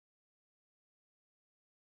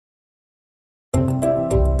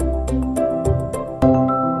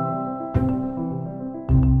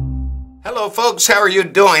Hello, folks. How are you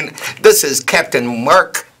doing? This is Captain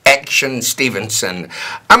Mark Stevenson.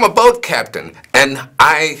 I'm a boat captain, and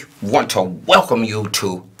I want to welcome you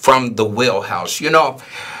to From the Wheelhouse. You know,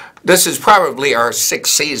 this is probably our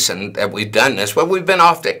sixth season that we've done this, but we've been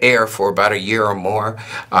off the air for about a year or more.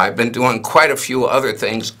 I've been doing quite a few other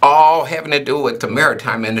things, all having to do with the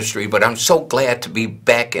maritime industry, but I'm so glad to be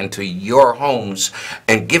back into your homes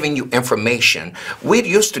and giving you information. We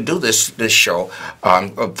used to do this show,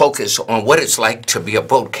 focus on what it's like to be a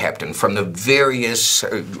boat captain from the various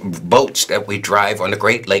boats that we drive on the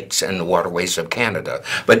Great Lakes and the waterways of Canada.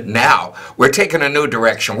 But now we're taking a new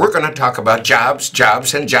direction. We're going to talk about jobs,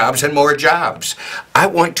 and more jobs. I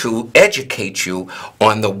want to educate you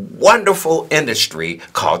on the wonderful industry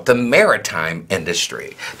called the maritime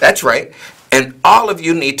industry. That's right. And all of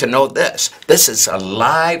you need to know this. This is a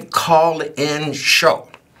live call-in show.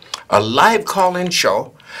 A live call-in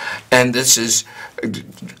show. And this is,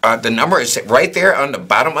 the number is right there on the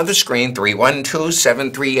bottom of the screen,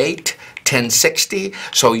 312-738-1060.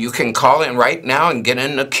 So you can call in right now and get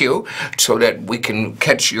in the queue so that we can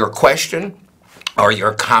catch your question or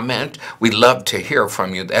your comment. We'd love to hear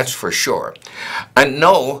from you, that's for sure. I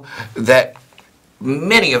know that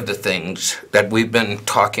many of the things that we've been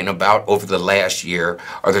talking about over the last year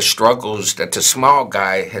are the struggles that the small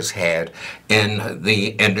guy has had in the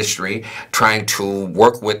industry, trying to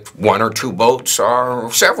work with one or two boats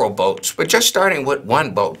or several boats, but just starting with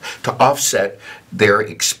one boat to offset their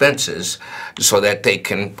expenses so that they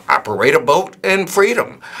can operate a boat in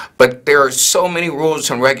freedom. But there are so many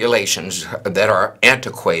rules and regulations that are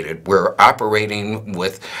antiquated. We're operating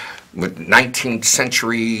with 19th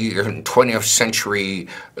century and 20th century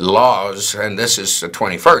laws, and this is the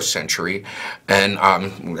 21st century, and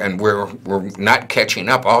we're not catching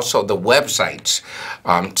up. Also, the websites.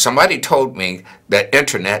 Somebody told me that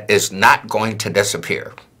internet is not going to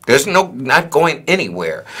disappear. There's not going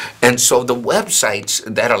anywhere. And so the websites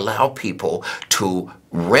that allow people to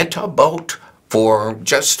rent a boat for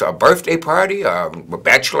just a birthday party, a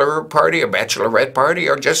bachelor party, a bachelorette party,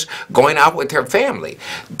 or just going out with their family,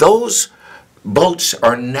 those boats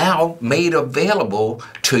are now made available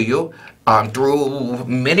to you through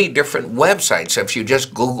many different websites. If you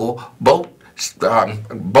just Google boat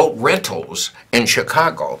rentals in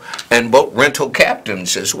Chicago, and boat rental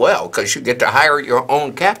captains as well, because you get to hire your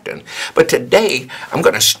own captain. But today I'm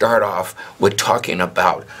going to start off with talking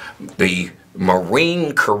about the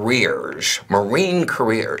marine careers.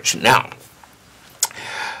 Now,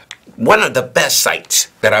 one of the best sites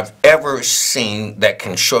that I've ever seen that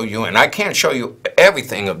can show you, and I can't show you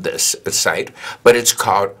everything of this site, but it's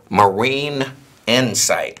called Marine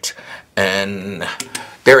Insight. And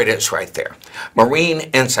there it is right there. Marine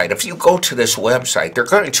Insight. If you go to this website, they're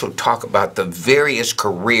going to talk about the various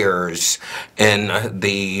careers in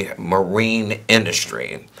the marine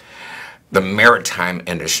industry, the maritime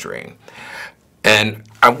industry. And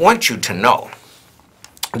I want you to know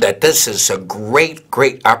that this is a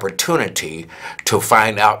great opportunity to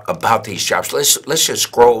find out about these jobs. Let's just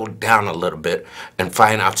scroll down a little bit and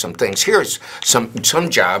find out some things. Here's some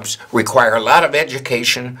jobs require a lot of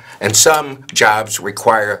education, and some jobs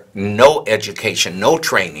require no education, no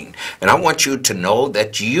training. And I want you to know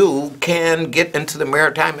that you can get into the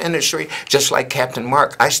maritime industry just like Captain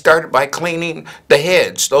Mark. I started by cleaning the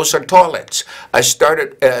heads. Those are toilets. I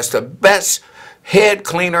started as the best head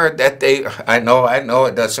cleaner that I know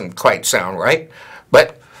it doesn't quite sound right,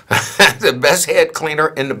 but the best head cleaner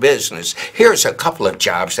in the business. Here's a couple of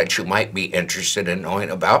jobs that you might be interested in knowing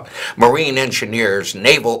about. Marine engineers,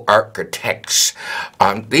 naval architects.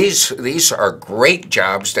 These are great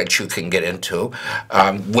jobs that you can get into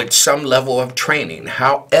with some level of training.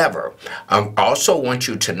 However, I also want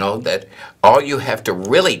you to know that all you have to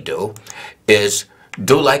really do is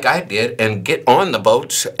do like I did and get on the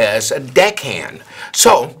boats as a deckhand.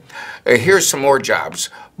 So here's some more jobs.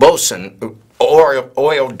 Bosun,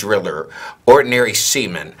 oil driller, ordinary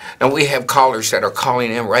seaman. And we have callers that are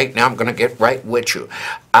calling in right now. I'm going to get right with you.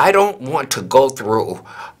 I don't want to go through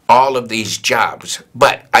all of these jobs,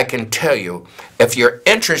 but I can tell you, if you're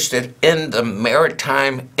interested in the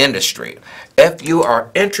maritime industry, if you are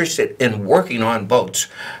interested in working on boats,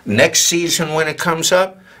 next season when it comes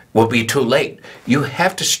up, will be too late. You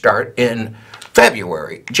have to start in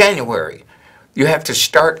February, January. You have to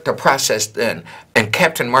start the process then, and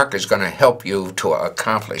Captain Mark is going to help you to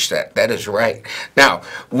accomplish that. That is right. Now,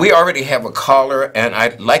 we already have a caller, and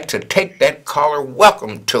I'd like to take that caller.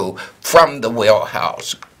 Welcome to From the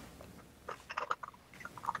Wheelhouse.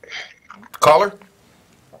 Caller?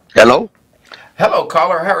 Hello? Hello,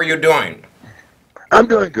 caller. How are you doing? I'm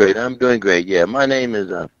doing great. Yeah, my name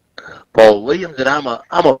is Paul Williams, and I'm a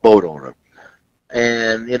boat owner.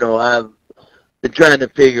 and I've been trying to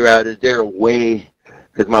figure out, is there a way,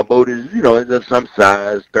 because my boat is, it's of some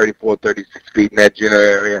size, 34, 36 feet in that general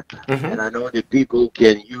area, Hmm. and I know that people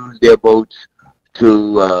can use their boats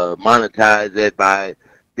to monetize it by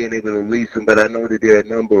being able to lease them, but I know that there are a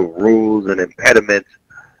number of rules and impediments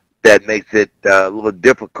that makes it a little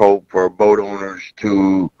difficult for boat owners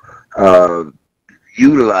to uh,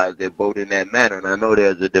 utilize their boat in that manner. And I know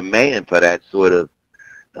there's a demand for that sort of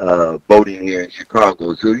boating here in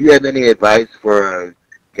Chicago. So, do you have any advice for a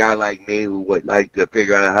guy like me who would like to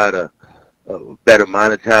figure out how to better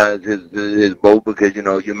monetize his boat? Because you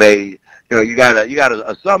got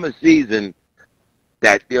a summer season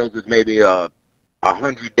that deals with maybe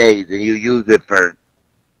 100 days, and you use it for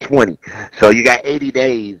 20. So you got 80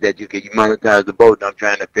 days that you can monetize the boat, and I'm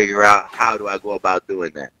trying to figure out how do I go about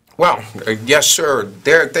doing that. Well, yes, sir.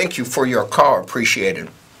 There. Thank you for your call. Appreciate it.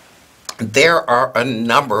 There are a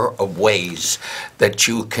number of ways that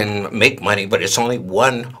you can make money, but it's only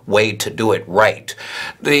one way to do it right.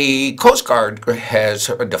 The Coast Guard has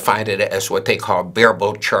defined it as what they call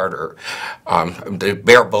bareboat charter, the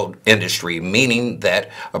bareboat industry, meaning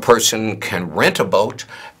that a person can rent a boat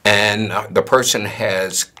and the person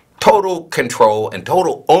has total control and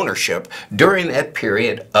total ownership during that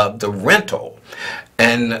period of the rental.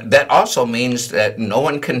 And that also means that no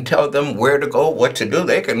one can tell them where to go, what to do.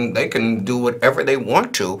 They can do whatever they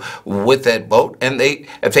want to with that boat. And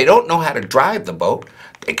if they don't know how to drive the boat,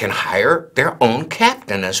 they can hire their own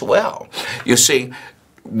captain as well. You see,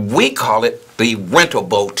 we call it the rental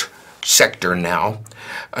boat sector now.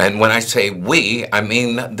 And when I say we, I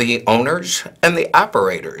mean the owners and the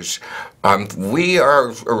operators. We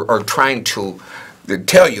are trying to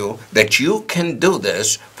tell you that you can do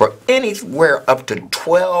this for anywhere up to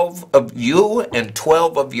 12 of you and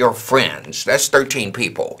 12 of your friends. That's 13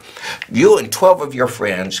 people. You and 12 of your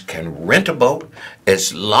friends can rent a boat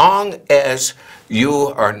as long as you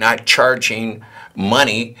are not charging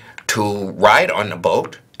money to ride on the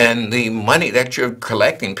boat. And the money that you're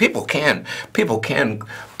collecting, people can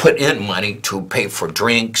put in money to pay for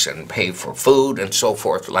drinks and pay for food and so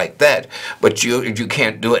forth like that. But you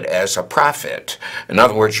can't do it as a profit. In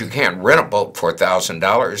other words, you can't rent a boat for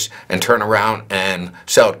 $1,000 and turn around and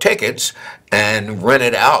sell tickets and rent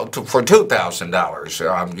it out for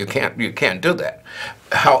 $2,000. You can't do that.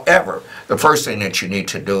 However, the first thing that you need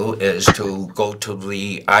to do is to go to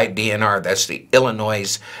the IDNR. That's the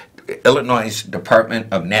Illinois Department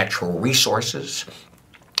of Natural Resources.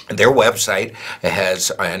 Their website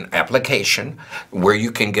has an application where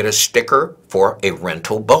you can get a sticker for a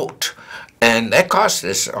rental boat. And that costs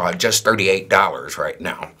us just $38 right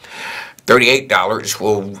now. $38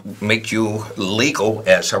 will make you legal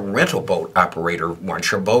as a rental boat operator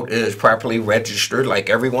once your boat is properly registered like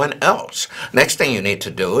everyone else. Next thing you need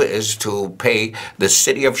to do is to pay the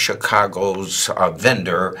City of Chicago's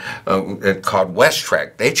vendor called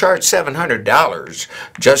WestTrek. They charge $700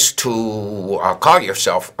 just to call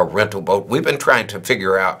yourself a rental boat. We've been trying to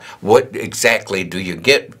figure out what exactly do you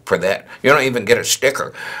get for that. You don't even get a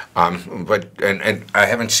sticker. And I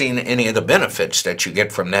haven't seen any of the benefits that you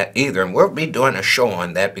get from that either. And we'll be doing a show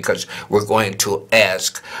on that because we're going to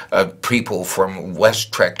ask people from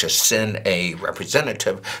WestTrek to send a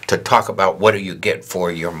representative to talk about what do you get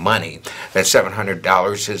for your money. That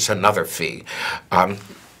 $700 is another fee.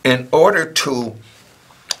 In order to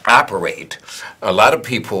operate, a lot of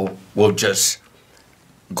people will just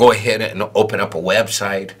go ahead and open up a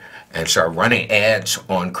website and start running ads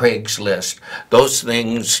on Craigslist. Those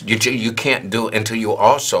things you can't do until you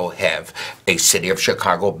also have a City of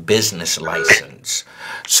Chicago business license.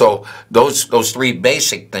 So those three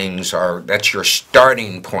basic things that's your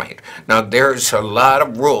starting point. Now there's a lot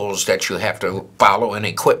of rules that you have to follow and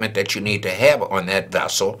equipment that you need to have on that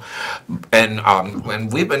vessel. And when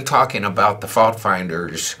we've been talking about the fault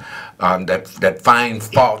finders that find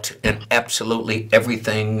fault in absolutely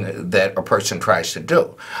everything that a person tries to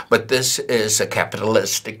do. But this is a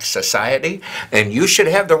capitalistic society, and you should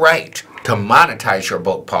have the right to monetize your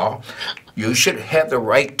boat, Paul. You should have the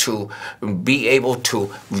right to be able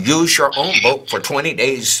to use your own boat for 20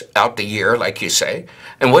 days out the year, like you say.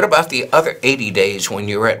 And what about the other 80 days when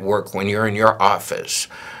you're at work, when you're in your office?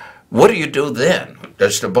 What do you do then?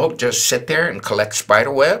 Does the boat just sit there and collect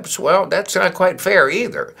spider webs? Well, that's not quite fair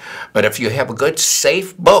either. But if you have a good,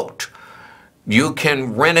 safe boat, you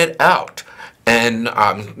can rent it out.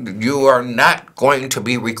 and you are not going to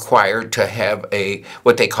be required to have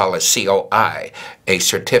what they call a COI, a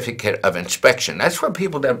certificate of inspection. That's for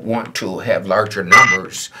people that want to have larger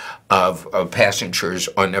numbers of passengers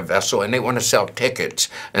on their vessel, and they want to sell tickets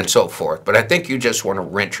and so forth. But I think you just want to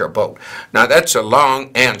rent your boat. Now, that's a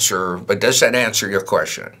long answer, but does that answer your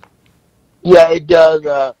question? Yeah, it does.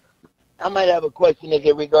 I might have a question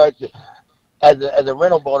in regards to, as a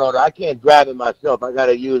rental boat owner, I can't drive it myself. I got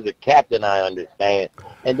to use a captain, I understand.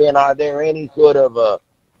 And then are there any sort of,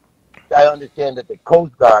 I understand that the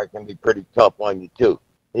Coast Guard can be pretty tough on you too.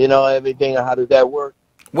 You know, everything, how does that work?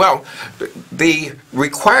 Well, the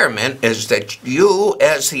requirement is that you,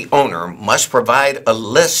 as the owner, must provide a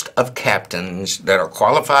list of captains that are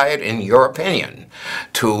qualified, in your opinion,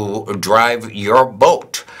 to drive your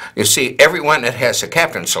boat. You see, everyone that has a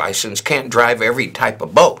captain's license can't drive every type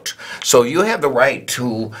of boat. So you have the right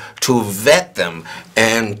to vet them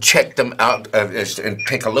and check them out and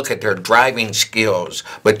take a look at their driving skills.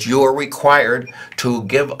 But you are required to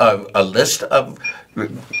give a list of,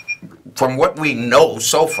 from what we know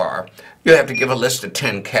so far, you have to give a list of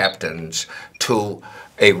 10 captains to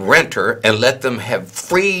a renter and let them have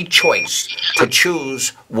free choice to choose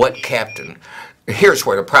what captain. Here's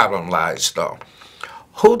where the problem lies, though.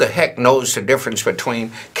 Who the heck knows the difference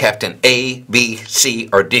between Captain A, B, C,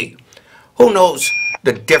 or D? Who knows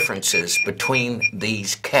the differences between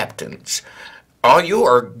these captains? All you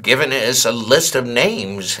are given is a list of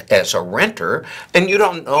names as a renter, and you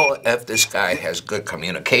don't know if this guy has good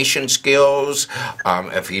communication skills,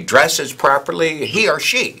 if he dresses properly, he or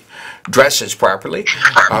she dresses properly.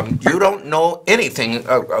 You don't know anything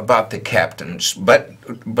about the captains, but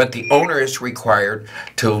the owner is required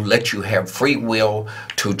to let you have free will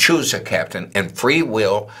to choose a captain and free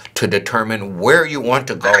will to determine where you want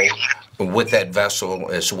to go with that vessel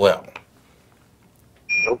as well.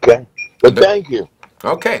 Okay. But thank you.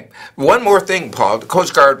 Okay. One more thing, Paul. The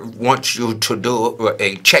Coast Guard wants you to do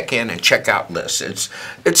a check-in and check-out list.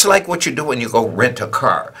 It's like what you do when you go rent a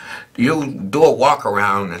car. You do a walk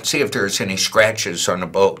around and see if there's any scratches on the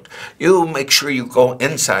boat. You make sure you go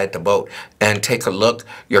inside the boat and take a look.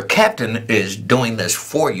 Your captain is doing this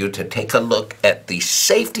for you to take a look at the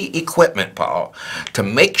safety equipment, Paul, to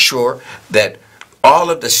make sure that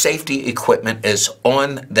all of the safety equipment is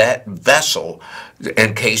on that vessel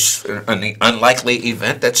in case, in the unlikely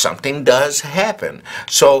event that something does happen.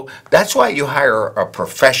 So that's why you hire a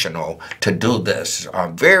professional to do this.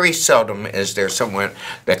 Very seldom is there someone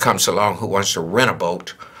that comes along who wants to rent a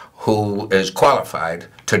boat who is qualified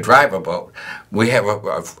to drive a boat. We have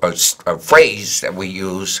a phrase that we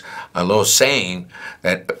use, a little saying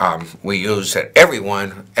that we use, that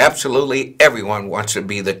everyone, absolutely everyone, wants to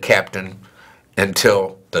be the captain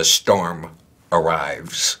until the storm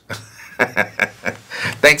arrives.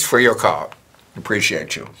 Thanks for your call.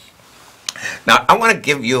 Appreciate you. Now, I want to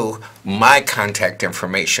give you my contact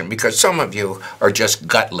information because some of you are just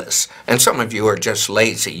gutless and some of you are just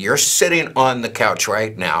lazy. You're sitting on the couch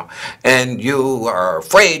right now and you are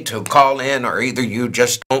afraid to call in, or either you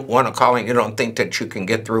just don't want to call in, you don't think that you can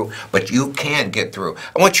get through, but you can get through.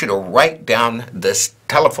 I want you to write down this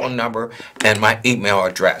telephone number and my email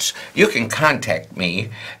address. You can contact me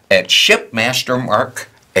at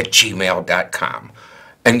shipmastermark@gmail.com.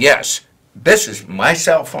 And yes, this is my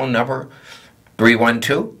cell phone number,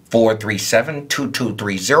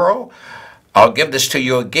 312-437-2230. I'll give this to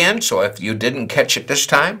you again, so if you didn't catch it this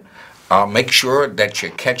time, I'll make sure that you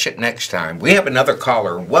catch it next time. We have another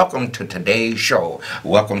caller. Welcome to today's show.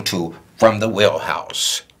 Welcome to From the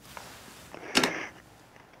Wheelhouse.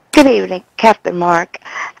 Good evening, Captain Mark.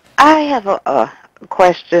 I have a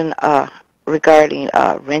question regarding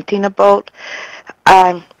renting a boat.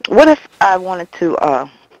 What if I wanted to,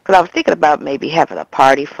 because I was thinking about maybe having a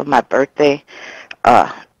party for my birthday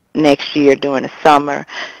next year during the summer,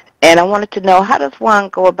 and I wanted to know, how does one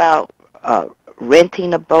go about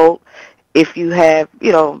renting a boat if you have,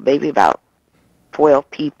 maybe about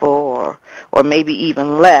 12 people or maybe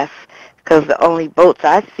even less, because the only boats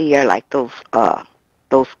I see are like those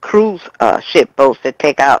cruise ship boats that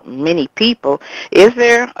take out many people. Is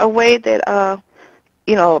there a way that a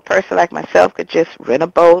person like myself could just rent a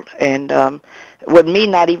boat, and with me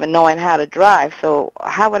not even knowing how to drive? So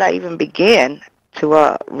how would I even begin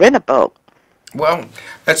to rent a boat? Well,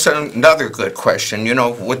 that's another good question.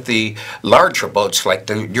 With the larger boats, like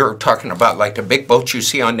you're talking about, like the big boats you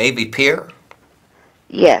see on Navy Pier?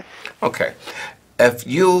 Yes. Okay. If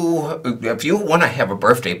you want to have a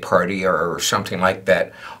birthday party or something like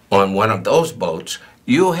that on one of those boats,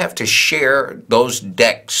 you have to share those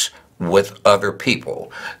decks with other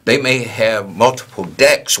people. They may have multiple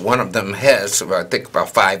decks. One of them has, I think, about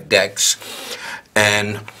 5 decks.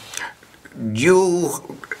 And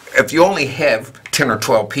if you only have 10 or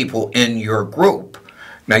 12 people in your group,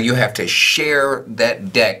 now you have to share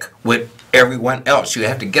that deck with everyone else. You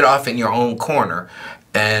have to get off in your own corner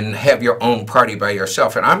and have your own party by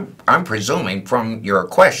yourself. And I'm presuming from your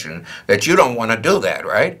question that you don't want to do that,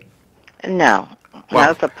 right? No. Well,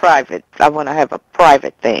 No, it's a private. I want to have a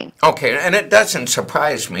private thing. Okay, and it doesn't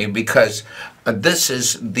surprise me because this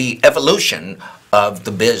is the evolution of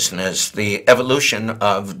the business, the evolution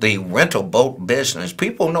of the rental boat business.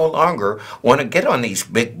 People no longer want to get on these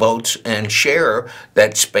big boats and share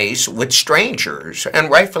that space with strangers,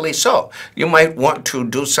 and rightfully so. You might want to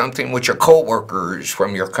do something with your coworkers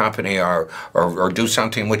from your company, or do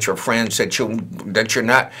something with your friends that you're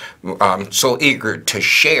not so eager to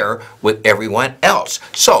share with everyone else.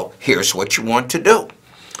 So here's what you want to do.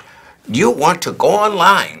 You want to go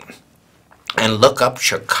online and look up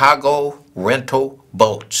Chicago rental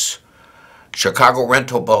boats. Chicago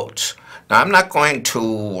rental boats. Now, I'm not going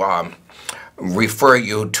to refer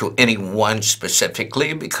you to any one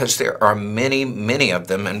specifically because there are many, many of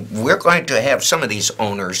them, and we're going to have some of these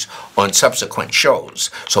owners on subsequent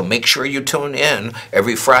shows. So make sure you tune in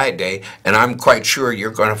every Friday, and I'm quite sure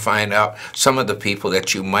you're going to find out some of the people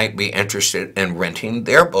that you might be interested in renting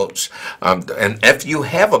their boats. And if you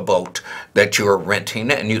have a boat that you're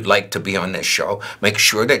renting and you'd like to be on this show, make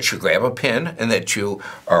sure that you grab a pen and that you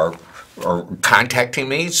are contacting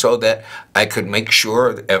me so that I could make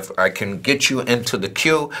sure if I can get you into the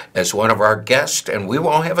queue as one of our guests. And we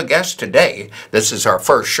won't have a guest today. This is our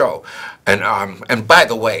first show. And by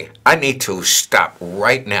the way, I need to stop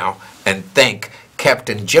right now and thank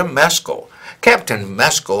Captain Jim Meskel. Captain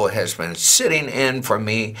Meskel has been sitting in for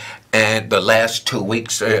me and the last 2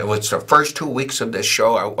 weeks. It was the first 2 weeks of this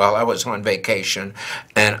show while I was on vacation.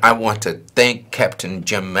 And I want to thank Captain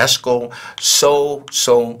Jim Meskel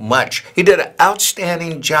so much. He did an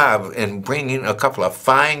outstanding job in bringing a couple of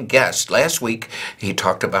fine guests. Last week, he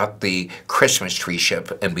talked about the Christmas tree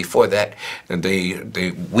ship. And before that,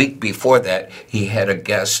 the week before that, he had a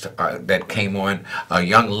guest that came on, a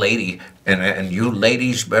young lady. And you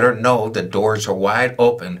ladies better know the doors are wide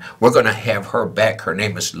open. We're going to have her back. Her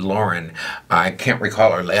name is Lauren. I can't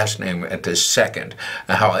recall her last name at this second.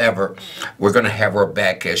 However, we're going to have her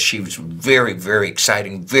back as she was very, very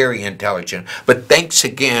exciting, very intelligent. But thanks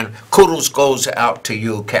again. Kudos goes out to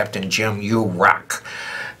you, Captain Jim. You rock.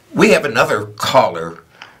 We have another caller,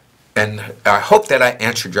 and I hope that I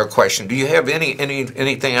answered your question. Do you have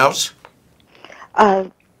anything else?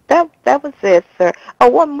 That was it, sir. Oh,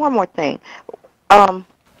 one more thing.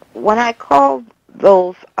 When I called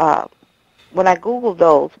those, when I Googled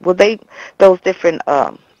those different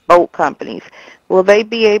boat companies, will they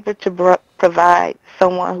be able to provide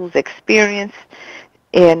someone who's experienced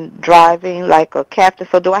in driving, like a captain?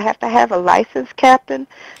 So do I have to have a licensed captain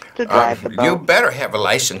to drive the boat? You better have a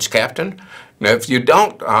licensed captain. Now, if you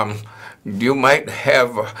don't, you might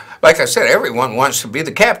have, like I said, everyone wants to be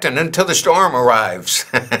the captain until the storm arrives.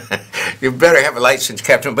 You better have a licensed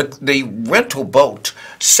captain. But the rental boat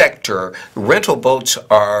sector, rental boats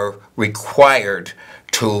are required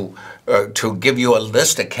to give you a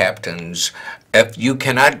list of captains. If you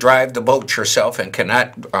cannot drive the boat yourself and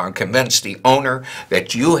cannot convince the owner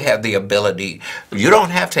that you have the ability, you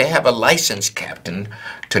don't have to have a licensed captain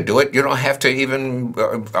to do it. You don't have to even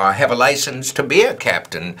have a license to be a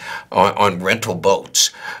captain on rental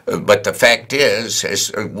boats. But the fact is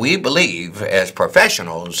we believe, as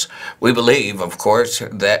professionals, we believe, of course,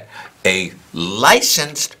 that a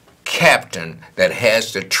licensed captain that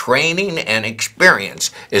has the training and experience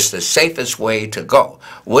is the safest way to go.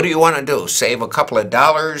 What do you want to do? Save a couple of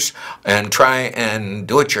dollars and try and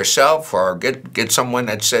do it yourself, or get someone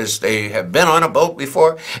that says they have been on a boat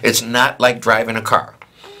before? It's not like driving a car.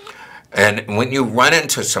 And when you run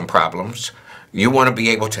into some problems, you want to be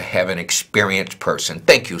able to have an experienced person.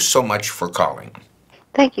 Thank you so much for calling.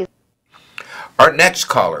 Thank you. Our next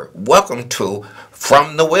caller, welcome to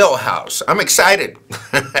From the Wheelhouse. I'm excited.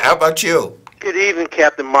 How about you? Good evening,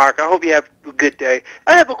 Captain Mark. I hope you have a good day.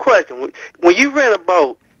 I have a question. When you rent a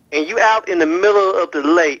boat and you out in the middle of the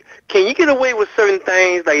lake, can you get away with certain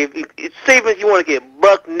things? Like, say if you want to get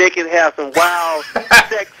buck naked, have some wild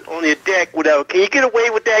sex on your deck, whatever. Can you get away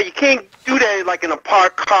with that? You can't do that like in a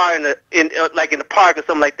parked car, like in the park or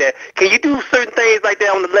something like that. Can you do certain things like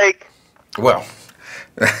that on the lake? Well,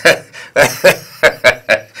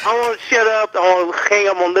 I want to shut up. I want to hang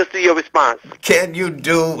up on listen to your response. Can you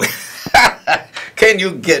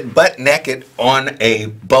get butt naked on a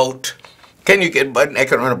boat? Can you get butt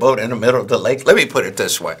naked on a boat in the middle of the lake? Let me put it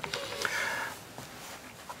this way.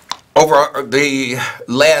 Over the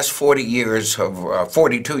last 40 years of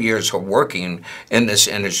 42 years of working in this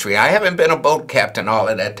industry, I haven't been a boat captain all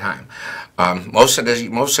of that time. Most of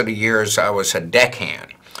the years I was a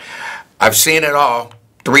deckhand. I've seen it all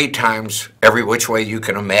 3 times, every which way you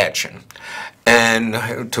can imagine.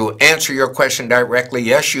 And to answer your question directly,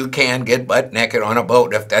 yes, you can get butt naked on a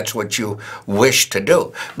boat if that's what you wish to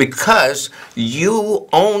do, because you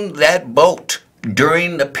own that boat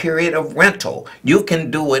during the period of rental. You can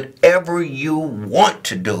do whatever you want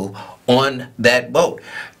to do on that boat.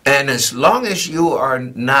 And as long as you are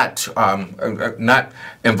not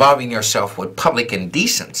involving yourself with public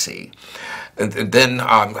indecency, then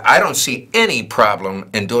I don't see any problem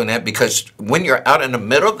in doing that, because when you're out in the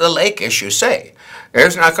middle of the lake, as you say,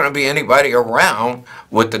 there's not going to be anybody around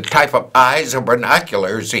with the type of eyes or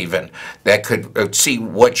binoculars even that could see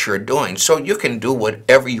what you're doing. So you can do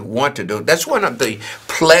whatever you want to do. That's one of the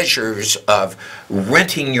pleasures of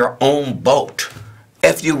renting your own boat.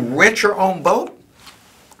 If you rent your own boat,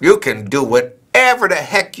 you can do whatever the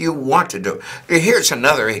heck you want to do. Here's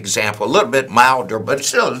another example, a little bit milder, but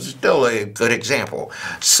still a good example.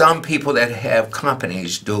 Some people that have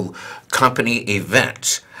companies do company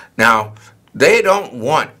events. Now, they don't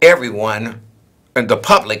want everyone, the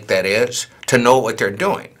public that is, to know what they're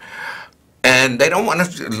doing. And they don't want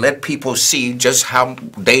to let people see just how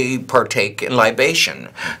they partake in libation.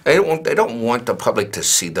 They don't want the public to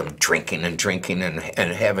see them drinking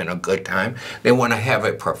and having a good time. They want to have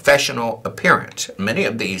a professional appearance. Many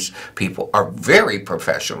of these people are very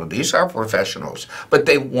professional. These are professionals, but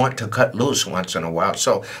they want to cut loose once in a while.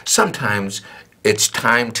 So sometimes it's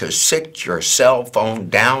time to sit your cell phone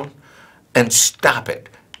down and stop it.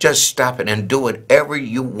 Just stop it and do whatever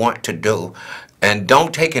you want to do. And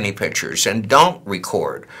don't take any pictures, and don't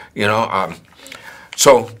record,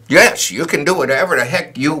 So, yes, you can do whatever the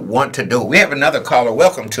heck you want to do. We have another caller.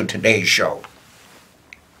 Welcome to today's show.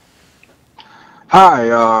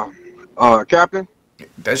 Hi, Captain.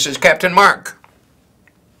 This is Captain Mark.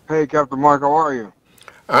 Hey, Captain Mark, how are you?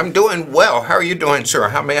 I'm doing well. How are you doing, sir?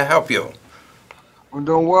 How may I help you? I'm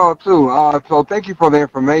doing well, too. So thank you for the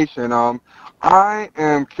information. I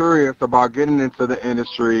am curious about getting into the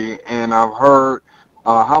industry, and I've heard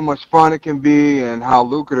how much fun it can be and how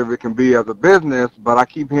lucrative it can be as a business, but I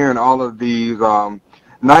keep hearing all of these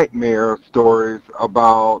nightmare stories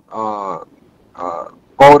about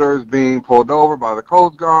boaters being pulled over by the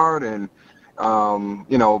Coast Guard, and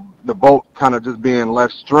the boat kind of just being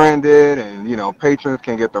left stranded, and patrons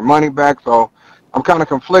can't get their money back. So I'm kind of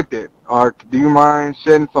conflicted. Do you mind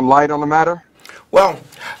shedding some light on the matter? Well,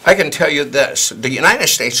 I can tell you this. The United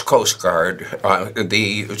States Coast Guard,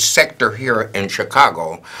 the sector here in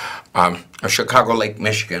Chicago, Chicago Lake,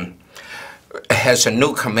 Michigan, has a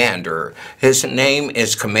new commander. His name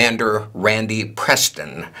is Commander Randy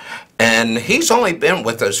Preston, and he's only been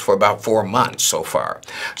with us for about 4 months so far.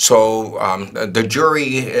 So the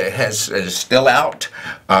jury is still out.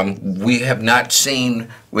 We have not seen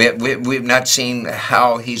we've not seen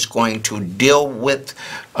how he's going to deal with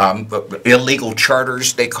illegal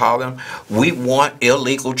charters, they call them. We want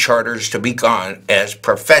illegal charters to be gone. As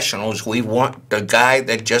professionals, we want the guy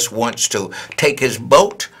that just wants to take his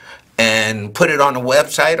boat and put it on a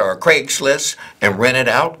website or a Craigslist and rent it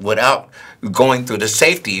out without going through the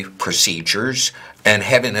safety procedures and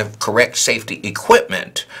having the correct safety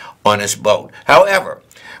equipment on his boat. However,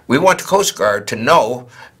 we want the Coast Guard to know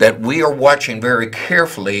that we are watching very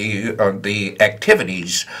carefully the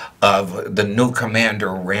activities of the new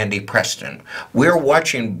commander, Randy Preston. We're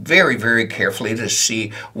watching very, very carefully to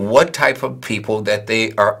see what type of people that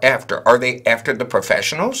they are after. Are they after the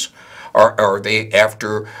professionals? Or are they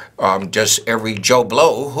after just every Joe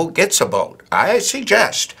Blow who gets a boat? I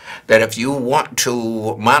suggest that if you want to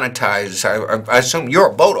monetize, I assume you're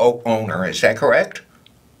a boat owner, is that correct?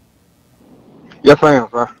 Yes, I am,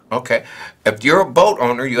 sir. Okay. If you're a boat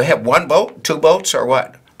owner, you have 1 boat, 2 boats, or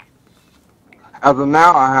what? As of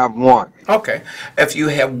now, I have 1. Okay. If you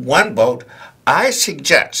have 1 boat, I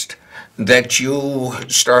suggest that you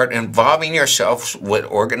start involving yourself with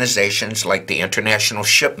organizations like the International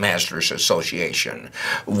Shipmasters Association,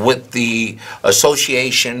 with the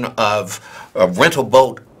Association of Rental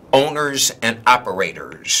Boat Owners and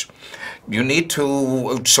Operators. You need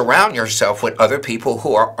to surround yourself with other people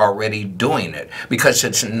who are already doing it, because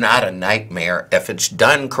it's not a nightmare if it's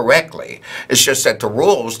done correctly. It's just that the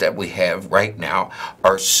rules that we have right now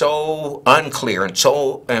are so unclear and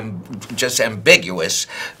so just ambiguous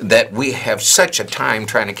that we have such a time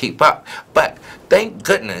trying to keep up. But thank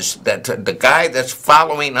goodness that the guy that's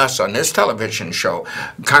following us on this television show,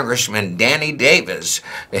 Congressman Danny Davis,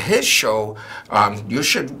 his show, you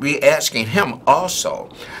should be asking him also.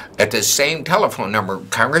 at the same telephone number,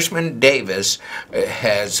 Congressman Davis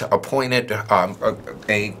has appointed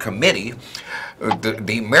a committee,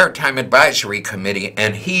 the Maritime Advisory Committee,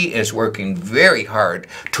 and he is working very hard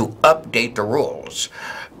to update the rules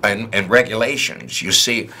and regulations. You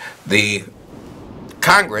see, the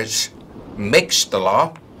Congress makes the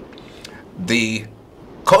law, the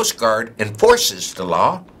Coast Guard enforces the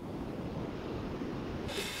law,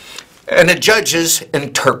 and the judges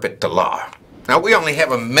interpret the law. Now, we only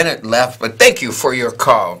have a minute left, but thank you for your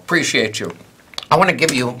call. Appreciate you. I want to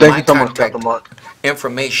give you my contact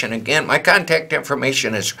information again. My contact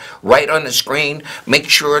information is right on the screen. Make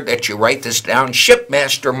sure that you write this down.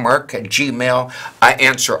 Shipmastermark@gmail. I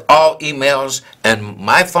answer all emails, and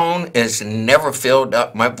my phone is never filled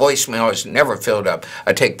up. My voicemail is never filled up.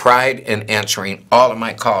 I take pride in answering all of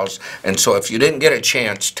my calls, and so if you didn't get a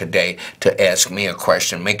chance today to ask me a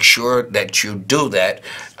question, make sure that you do that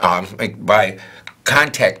by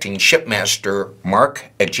contacting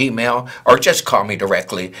shipmastermark@gmail, or just call me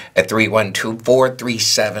directly at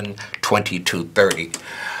 312-437-2230.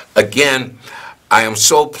 Again, I am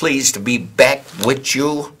so pleased to be back with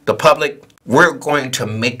you, the public. We're going to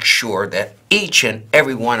make sure that each and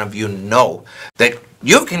every one of you know that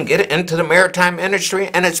you can get into the maritime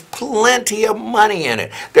industry, and it's plenty of money in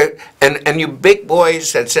it. And you big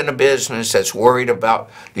boys that's in the business that's worried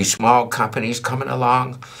about these small companies coming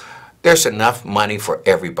along, there's enough money for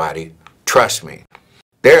everybody. Trust me.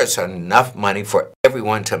 There's enough money for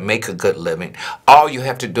everyone to make a good living. All you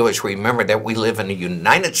have to do is remember that we live in the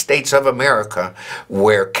United States of America,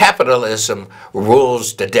 where capitalism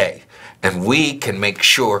rules the day. And we can make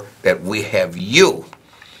sure that we have you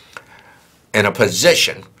in a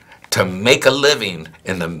position to make a living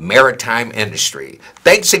in the maritime industry.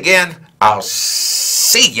 Thanks again. I'll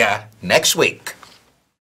see ya next week.